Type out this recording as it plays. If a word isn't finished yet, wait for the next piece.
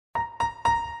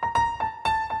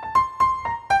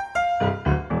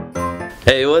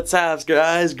Hey, what's up,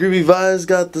 guys? Groovy Vibes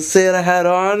got the Santa hat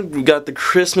on. We got the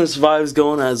Christmas vibes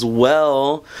going as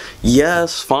well.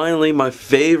 Yes, finally, my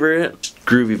favorite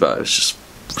Groovy Vibes. Just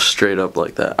straight up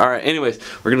like that. Alright, anyways,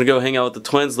 we're gonna go hang out with the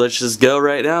twins. Let's just go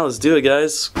right now. Let's do it,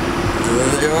 guys. There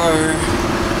they are.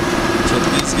 Check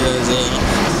these guys out.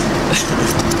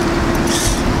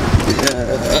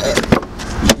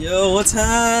 Yo, what's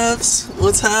haps?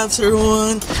 What's haps,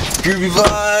 everyone? Groovy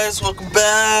Vibes, welcome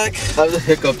back. How are the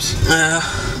hiccups?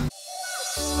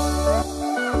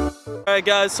 Alright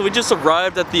guys, so we just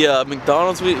arrived at the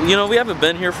McDonald's. We haven't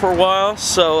been here for a while,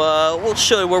 so we'll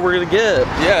show you what we're gonna get.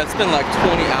 Yeah, it's been like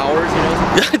 20 hours, you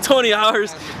know? 20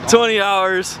 hours, 20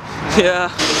 hours,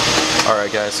 yeah.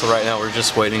 Alright guys, so right now we're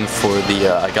just waiting for the,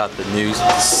 I got the new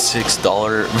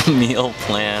 $6 meal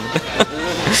plan.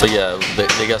 So yeah,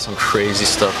 they got some crazy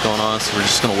stuff going on, so we're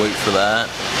just gonna wait for that.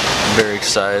 I'm very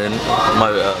excited.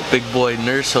 My big boy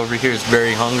nurse over here is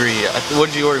very hungry. What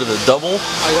did you order, the double?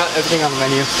 I got everything on the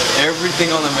menu.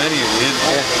 Everything on the menu, dude.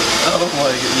 Yeah. Oh my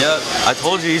god, yeah. I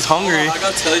told you he's hungry. I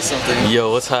gotta tell you something.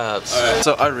 Yo, what's haps? Right.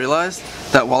 So I realized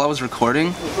that while I was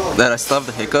recording, that I still have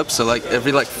the hiccups, so like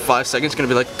every like 5 seconds it's gonna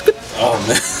be like, oh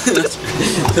man.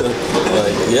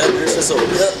 Like, yeah, nurse is over.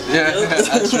 Yeah,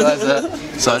 I just realized that.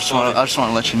 So I just want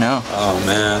to let you know. Oh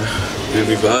man,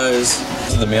 Groovy Vibes.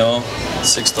 This is the meal,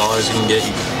 $6 you can get.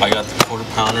 I got the quarter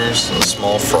pounders, a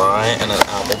small fry, and an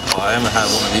apple pie. I haven't had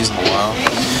one of these in a while.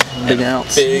 Big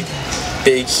ounce.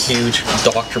 Big, huge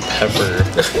Dr. Pepper.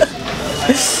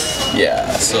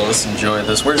 Yeah, so let's enjoy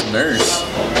this. Where's Nurse?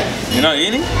 You're not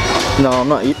eating? No, I'm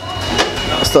not eating.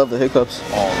 I still have the hiccups.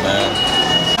 Oh man.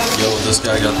 Yo, this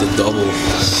guy got the double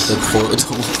quarter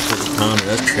pounder.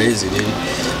 That's crazy, dude.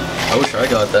 I wish I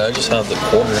got that. I just have the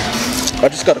quarter. I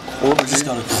just got a quarter. You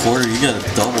got a quarter. You got a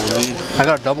double, dude. I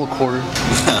got a double quarter.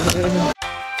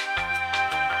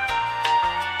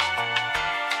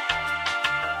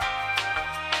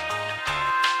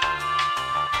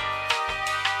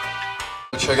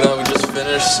 Check it out, we just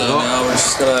finished, so now we're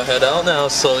just gonna head out now,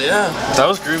 so yeah. That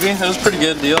was groovy, that was a pretty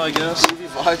good deal, I guess. Groovy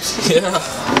vibes.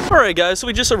 Yeah. Alright guys, so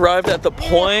we just arrived at the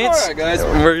Point. Alright guys.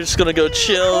 We're just gonna go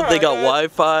chill, they got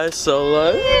Wi-Fi, so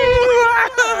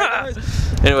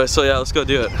anyway, so yeah, let's go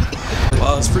do it.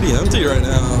 Wow, it's pretty empty right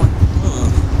now.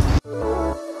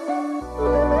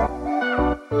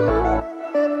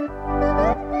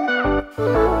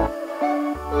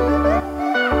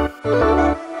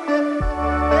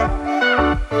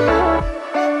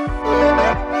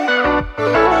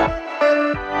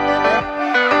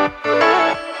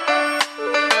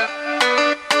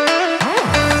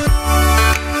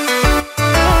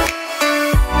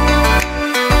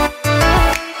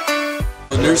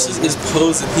 Nurse is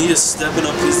posing. He is stepping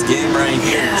up his game right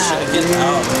here. Yeah, check it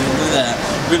out, man. Look at that.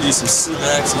 We're gonna do some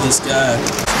sit-backs with this guy. Check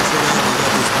out, they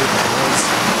got these big balls.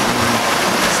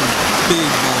 Some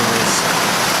big balls.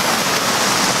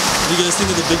 What do you guys think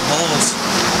of the big balls?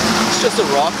 It's just a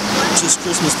rock. Just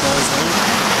Christmas balls, right?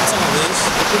 That's all it is.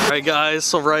 Alright guys,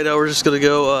 so right now we're just gonna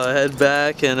go head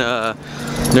back, and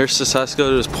Nurse just has to go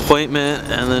to his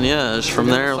appointment, and then yeah, just from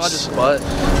there.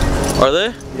 Are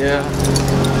they? Yeah.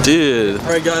 Dude.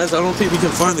 Alright guys, I don't think we can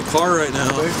find the car right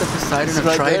now. Where's the Poseidon of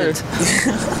Trident?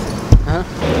 Huh?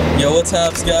 Yo, what's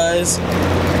haps guys?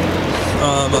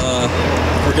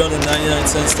 We're going to 99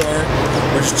 Cent Star.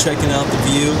 We're just checking out the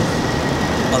view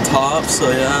on top,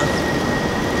 so yeah.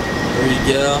 There you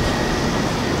go.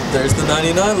 There's the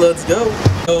 99, let's go.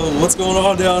 Oh, what's going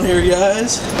on down here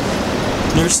guys?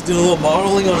 Nurse is doing a little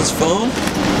modeling on his phone.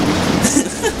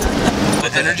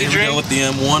 Energy drink? Go with the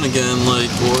M1 again,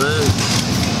 like what?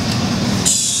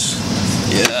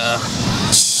 Yeah.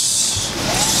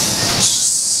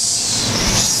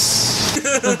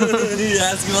 He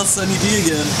asked about Sunny D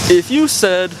again. If you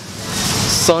said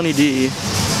Sunny D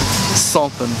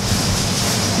something,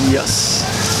 yes.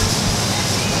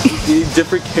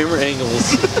 Different camera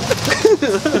angles.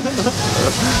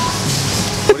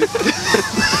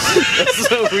 That's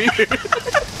so weird.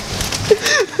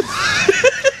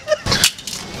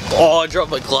 Oh, I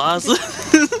dropped my glasses.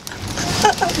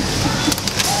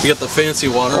 We got the fancy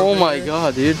water. Oh my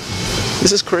god, dude.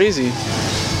 This is crazy.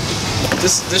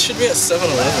 This should be at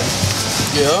 7-Eleven.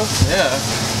 Yeah? Yeah.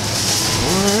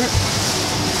 Alright.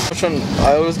 Which one?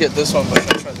 I always get this one, but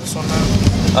should I try this one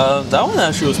now? That one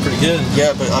actually was pretty good.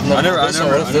 Yeah, but I've never had this one.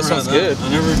 What if this one's good? I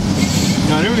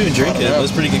never even drink it. It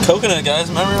was pretty good. Coconut, guys.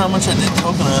 Remember how much I did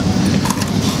coconut?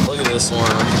 Look at this one.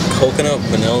 Coconut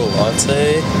vanilla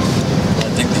latte. I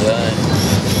think the guy.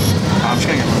 I'm just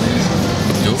gonna get one of these.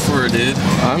 Go for it, dude.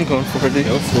 I'm going for it, dude.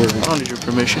 Go for it. I don't need your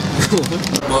permission.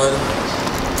 But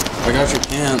I got your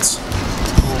pants.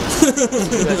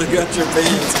 I got your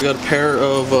pants. I got a pair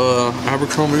of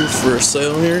Abercrombie for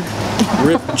sale here.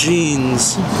 Ripped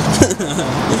jeans.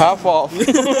 Half off.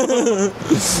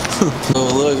 Oh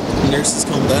look, Nurse has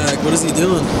come back. What is he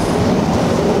doing?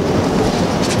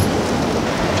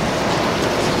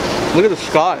 Look at the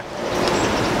sky.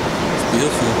 It's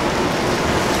beautiful.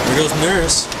 There goes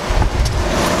Nurse.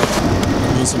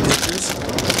 You want some pictures?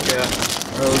 Yeah.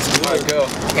 Alright, let's do it. Go.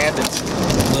 Hamptons.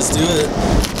 Let's do it.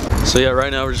 So yeah,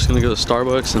 right now we're just gonna go to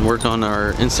Starbucks and work on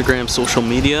our Instagram social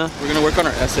media. We're gonna work on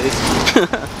our essays.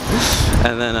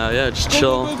 And then yeah, just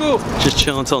chill. Go. Just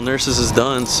chill until Nurses is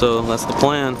done, so that's the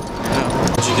plan.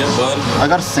 What'd you get, bud? I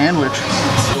got a sandwich.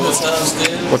 What's up,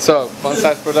 dude? What's up? Fun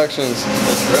Size Productions.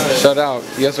 That's right. Shout out.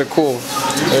 You guys are cool.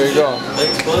 There you go.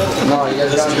 Thanks, bud. No, you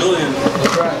guys That's got it. Julian.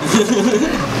 That's right.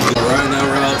 Right now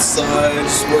we're outside,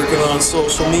 just working on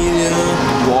social media.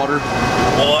 Water.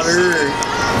 Water.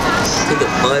 Take a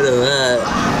bite of that.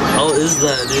 How is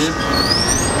that, dude?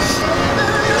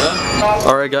 Yeah.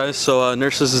 All right, guys. So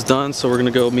Nurses is done, so we're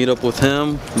gonna go meet up with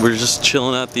him. We're just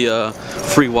chilling at the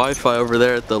free Wi-Fi over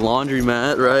there at the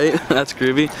laundromat, right? That's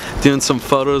groovy. Doing some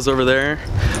photos over there.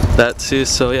 That too.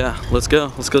 So yeah, let's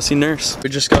go. Let's go see Nurse. We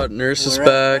just got Nurses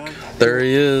back. There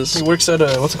he is. He works at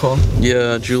what's it called?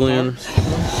 Yeah, Julian.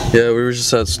 Yeah, we were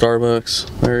just at Starbucks.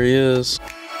 There he is.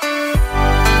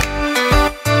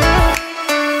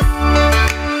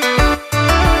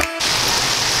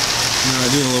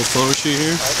 Doing a little photo shoot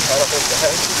here.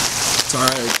 It's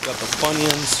alright, got the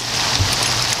Funyuns.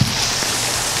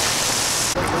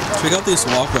 Check out this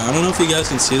walkway. I don't know if you guys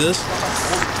can see this,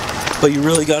 but you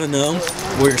really gotta know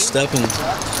where you're stepping.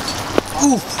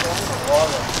 Oof!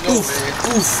 Oof!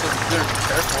 Oof!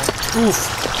 Oof!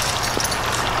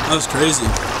 That was crazy.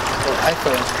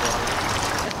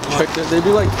 Check that.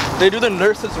 They do the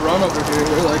Nurses run over here.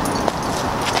 They're like,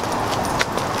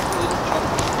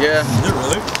 yeah. Is it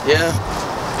really? Yeah.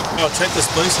 Oh, check this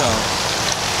place out.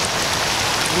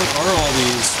 What are all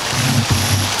these?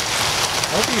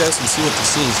 I hope you guys can see what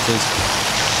this is, because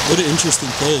what an interesting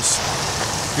place.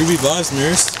 Groovy vibes,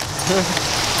 Nurse.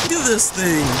 Look at this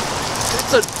thing.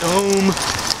 It's a dome.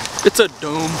 It's a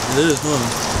dome. It is, huh?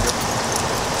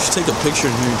 Should take a picture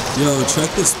in here. Yo,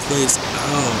 check this place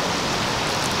out.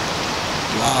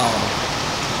 Wow.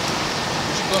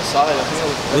 We should go inside. I think it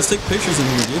was. Let's take pictures in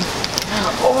here, dude.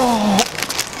 Oh.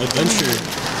 Adventure.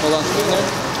 Hold on, stay there.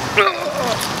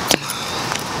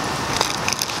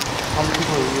 How many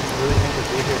people really think to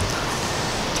be here?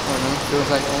 I don't know. Feels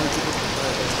like only people.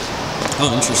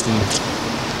 Oh, interesting.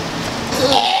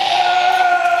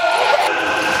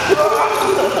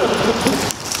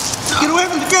 Get away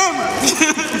from the camera!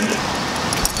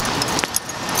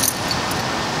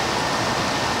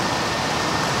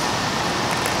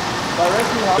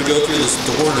 We go through this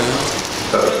door now.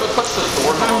 Touch the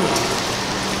door now.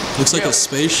 Looks like a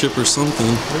spaceship or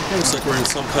something. Looks like we're in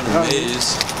some kind of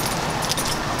maze.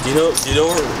 Do you know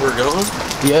where we're going?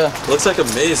 Yeah. Looks like a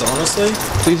maze, honestly.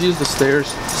 Please use the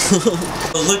stairs.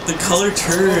 Oh, look, the color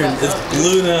turned. It's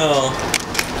blue now.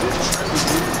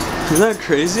 Isn't that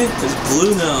crazy? It's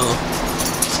blue now.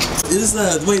 What is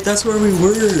that? Wait, that's where we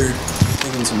were.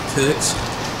 Taking some pics.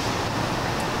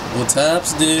 Well,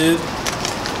 taps, dude.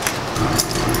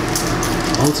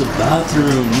 Oh, it's a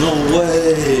bathroom. No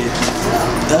way.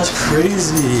 That's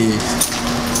crazy.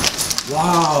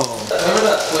 Wow. Remember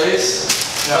that place?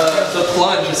 The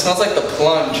plunge. It smells like the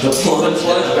plunge. The plunge. The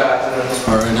plunge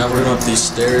bathroom. Alright, now we're going up these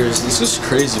stairs. This is a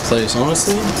crazy place,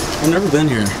 honestly. I've never been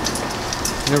here.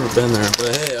 Never been there.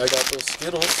 But hey, I got those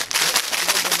Skittles.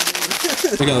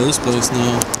 Check out this place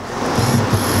now.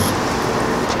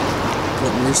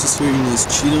 Got Nurses here eating these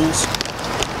Cheetos.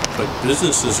 Like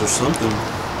businesses or something.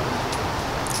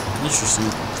 Interesting.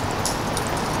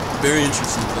 Very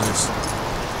interesting place.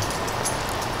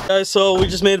 Guys, so we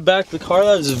just made it back to the car.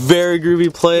 That was a very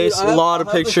groovy place. Dude, a lot of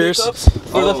pictures.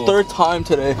 For the third time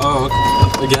today. Oh,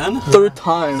 okay. Again? Third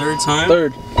time. Third time?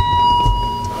 Third.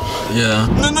 Yeah.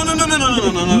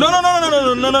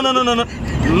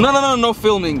 No, No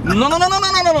filming. No.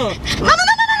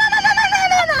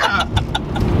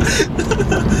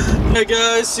 Hey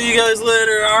guys, see you guys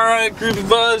later. Alright, groovy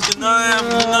vibes. Good night.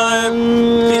 Good night.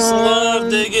 Peace and love.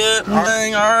 Dig it.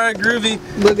 Alright, groovy.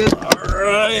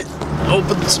 Alright.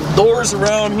 Open some doors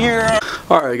around here.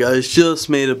 Alright guys, just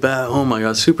made it back. Oh my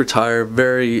god, super tired.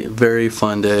 Very, very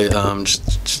fun day.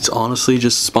 Just honestly,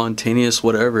 just spontaneous,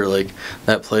 whatever. Like,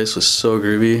 that place was so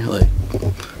groovy. Like,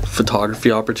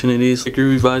 photography opportunities.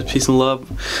 Groovy vibes, peace and love.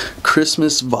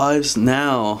 Christmas vibes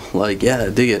now. Like, yeah,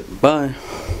 dig it. Bye.